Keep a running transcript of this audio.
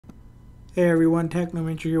Hey everyone,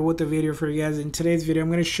 Technomentary here with a video for you guys. In today's video, I'm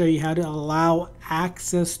going to show you how to allow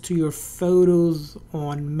access to your photos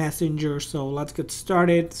on Messenger. So let's get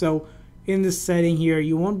started. So in this setting here,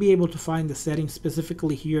 you won't be able to find the setting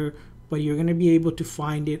specifically here, but you're going to be able to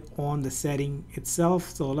find it on the setting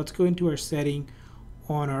itself. So let's go into our setting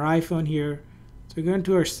on our iPhone here. So go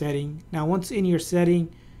into our setting. Now once in your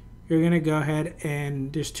setting, you're going to go ahead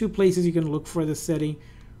and there's two places you can look for the setting.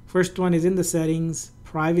 First one is in the settings,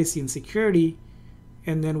 privacy and security,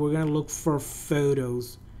 and then we're going to look for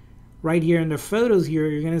photos. Right here in the photos here,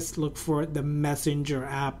 you're going to look for the Messenger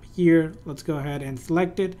app here. Let's go ahead and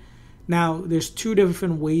select it. Now there's two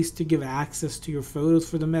different ways to give access to your photos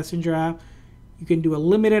for the Messenger app. You can do a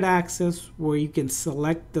limited access where you can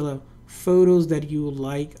select the photos that you would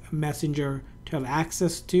like Messenger to have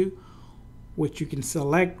access to, which you can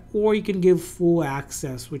select, or you can give full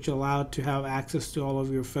access, which allows to have access to all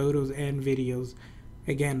of your photos and videos.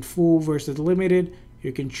 Again, full versus limited,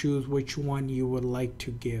 you can choose which one you would like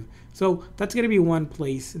to give. So that's going to be one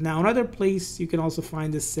place. Now another place you can also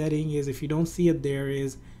find this setting is, if you don't see it there,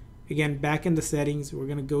 is again back in the settings, we're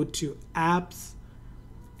going to go to apps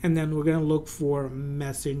and then we're going to look for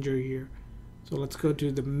Messenger here. So let's go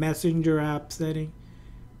to the Messenger app setting,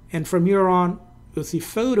 and from here on you'll see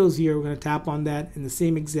photos here. We're going to tap on that, and the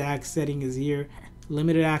same exact setting is here,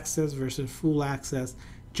 limited access versus full access,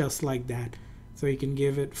 just like that. So you can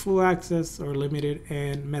give it full access or limited,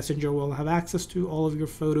 and Messenger will have access to all of your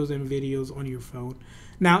photos and videos on your phone.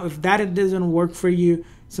 Now if that doesn't work for you,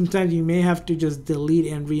 sometimes you may have to just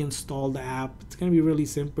delete and reinstall the app. It's going to be really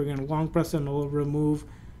simple. You're going to long press and hold, remove,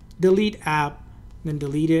 delete app, then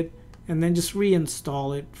delete it, and then just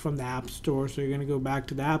reinstall it from the App Store. So you're going to go back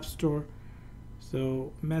to the App Store.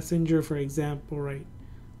 So Messenger, for example, right?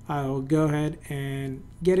 I'll go ahead and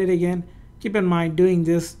get it again. Keep in mind, doing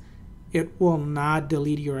this, it will not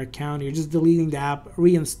delete your account. You're just deleting the app,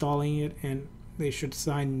 reinstalling it, and they should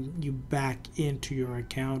sign you back into your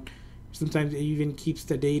account. Sometimes it even keeps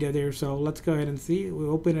the data there. So let's go ahead and see.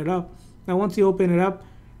 We'll open it up. Now once you open it up,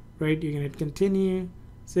 right, you're going to hit continue,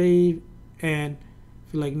 save, and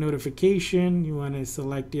if you like notification, you want to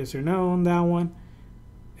select yes or no on that one.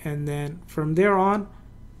 And then from there on,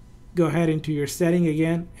 go ahead into your setting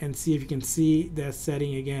again and see if you can see that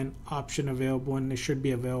setting again option available, and it should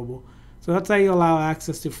be available. So that's how you allow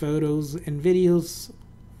access to photos and videos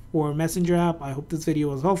for Messenger app. I hope this video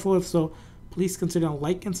was helpful. If so, please consider a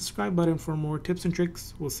like and subscribe button for more tips and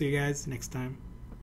tricks. We'll see you guys next time.